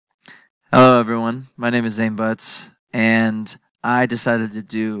Hello, everyone. My name is Zane and I decided to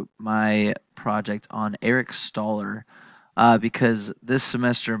do my project on Eric Stoller because this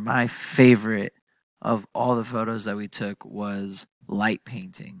semester my favorite of all the photos that we took was light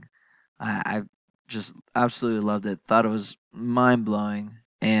painting. I just absolutely loved it. Thought it was mind blowing,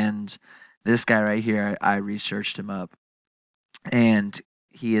 and this guy right here, I researched him up, and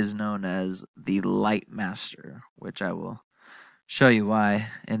he is known as the Light Master, which I will show you why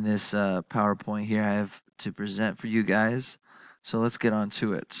in this PowerPoint here I have to present for you guys. So let's get on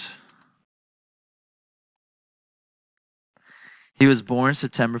to it. He was born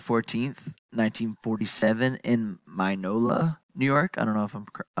September 14th, 1947 in Minola, New York. I don't know if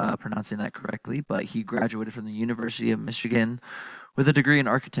I'm pronouncing that correctly, but he graduated from the University of Michigan with a degree in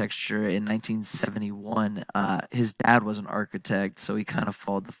architecture in 1971. His dad was an architect, so he kind of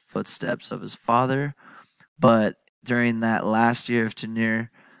followed the footsteps of his father. But during that last year of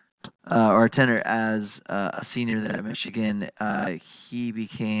tenure as a senior there at Michigan, he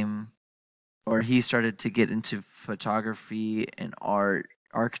became or he started to get into photography and art,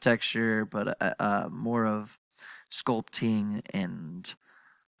 architecture, but more of sculpting and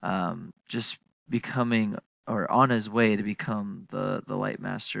just becoming or on his way to become the light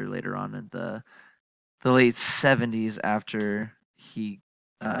master later on in the late 70s after he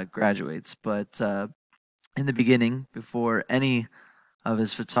graduates. But in the beginning, before any of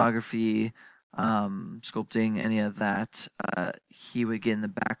his photography, sculpting, any of that, he would get in the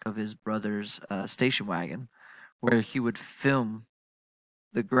back of his brother's station wagon, where he would film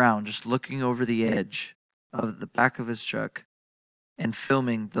the ground, just looking over the edge of the back of his truck and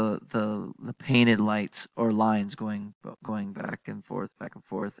filming the painted lights or lines going back and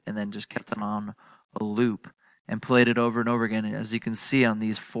forth, and then just kept it on a loop and played it over and over again. And as you can see on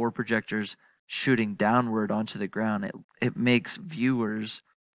these four projectors shooting downward onto the ground, it makes viewers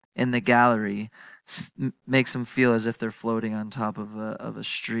in the gallery makes them feel as if they're floating on top of a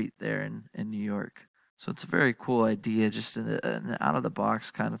street there in New York. So it's a very cool idea, just an out of the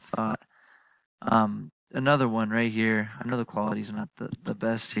box kind of thought. Another one right here. I know the quality's not the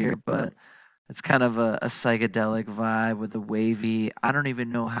best here, but it's kind of a psychedelic vibe with the wavy. I don't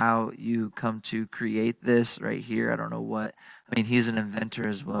even know how you come to create this right here. I don't know what. I mean, he's an inventor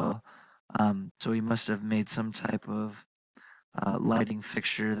as well. So he must have made some type of lighting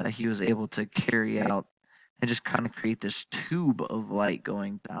fixture that he was able to carry out and just kind of create this tube of light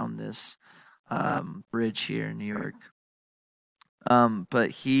going down this bridge here in New York.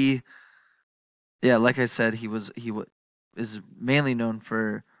 But yeah, like I said, is mainly known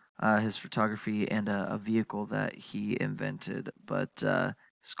for his photography and a vehicle that he invented, but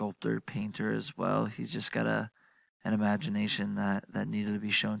sculptor, painter as well. He's just got an imagination that needed to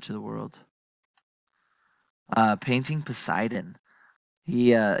be shown to the world. Painting Poseidon.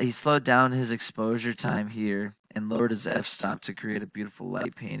 He slowed down his exposure time here and lowered his f-stop to create a beautiful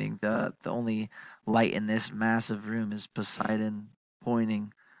light painting. The only light in this massive room is Poseidon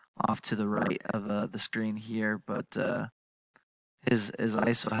pointing off to the right of the screen here, but his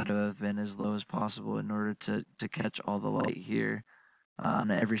ISO had to have been as low as possible in order to catch all the light here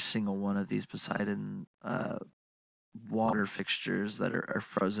on every single one of these Poseidon water fixtures that are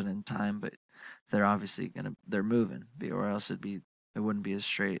frozen in time, but they're obviously they're moving, or else it wouldn't be as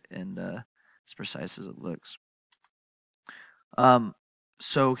straight and as precise as it looks.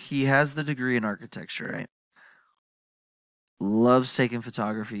 So he has the degree in architecture, right? Loves taking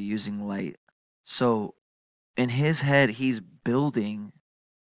photography using light. So in his head, he's building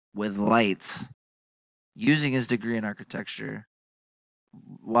with lights using his degree in architecture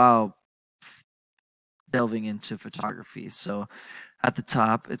while delving into photography. So at the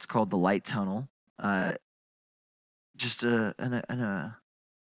top, it's called the light tunnel. Just a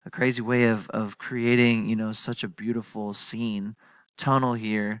crazy way of creating, such a beautiful scene tunnel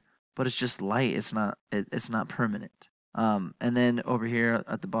here, but it's just light. It's not permanent. And then over here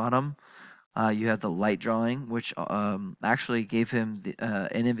at the bottom, you have the light drawing, which actually gave him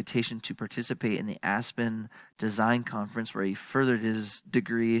an invitation to participate in the Aspen Design Conference, where he furthered his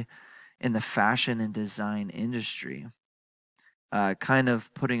degree in the fashion and design industry, kind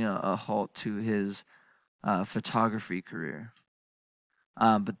of putting a halt to his photography career.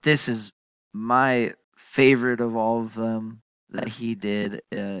 But this is my favorite of all of them that he did.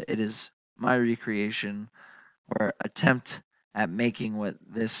 It is my recreation or attempt at making what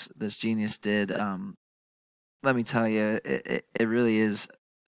this genius did. Let me tell you, it really is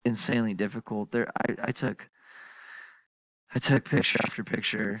insanely difficult. I took picture after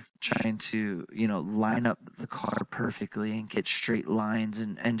picture trying to, line up the car perfectly and get straight lines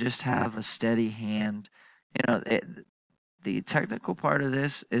and just have a steady hand. You know, the technical part of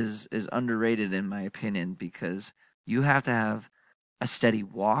this is underrated in my opinion, because you have to have a steady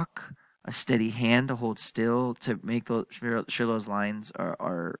walk, a steady hand to hold still to make those sure those lines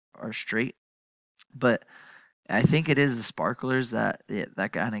are straight. But I think it is the sparklers that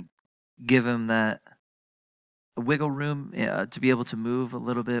that kind of give him that wiggle room to be able to move a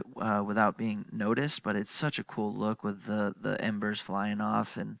little bit without being noticed. But it's such a cool look with the embers flying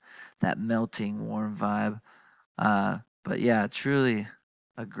off and that melting warm vibe. But yeah, truly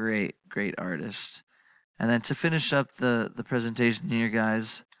a great artist. And then to finish up the presentation here,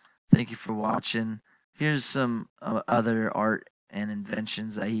 guys, thank you for watching. Here's some other art and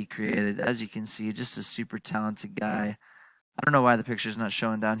inventions that he created. As you can see, just a super talented guy. I don't know why the picture's not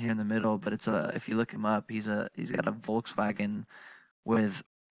showing down here in the middle, but it's a if you look him up, he's got a Volkswagen with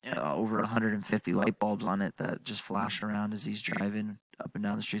over 150 light bulbs on it that just flash around as he's driving up and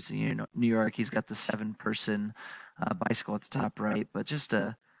down the streets of New York. He's got the 7-person bicycle at the top right, but just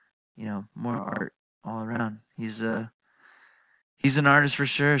more art all around. He's an artist for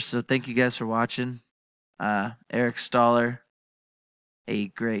sure. So thank you guys for watching. Eric Stoller, a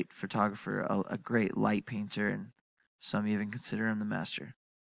great photographer, a great light painter, and some even consider him the master.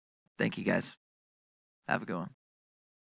 Thank you guys. Have a good one.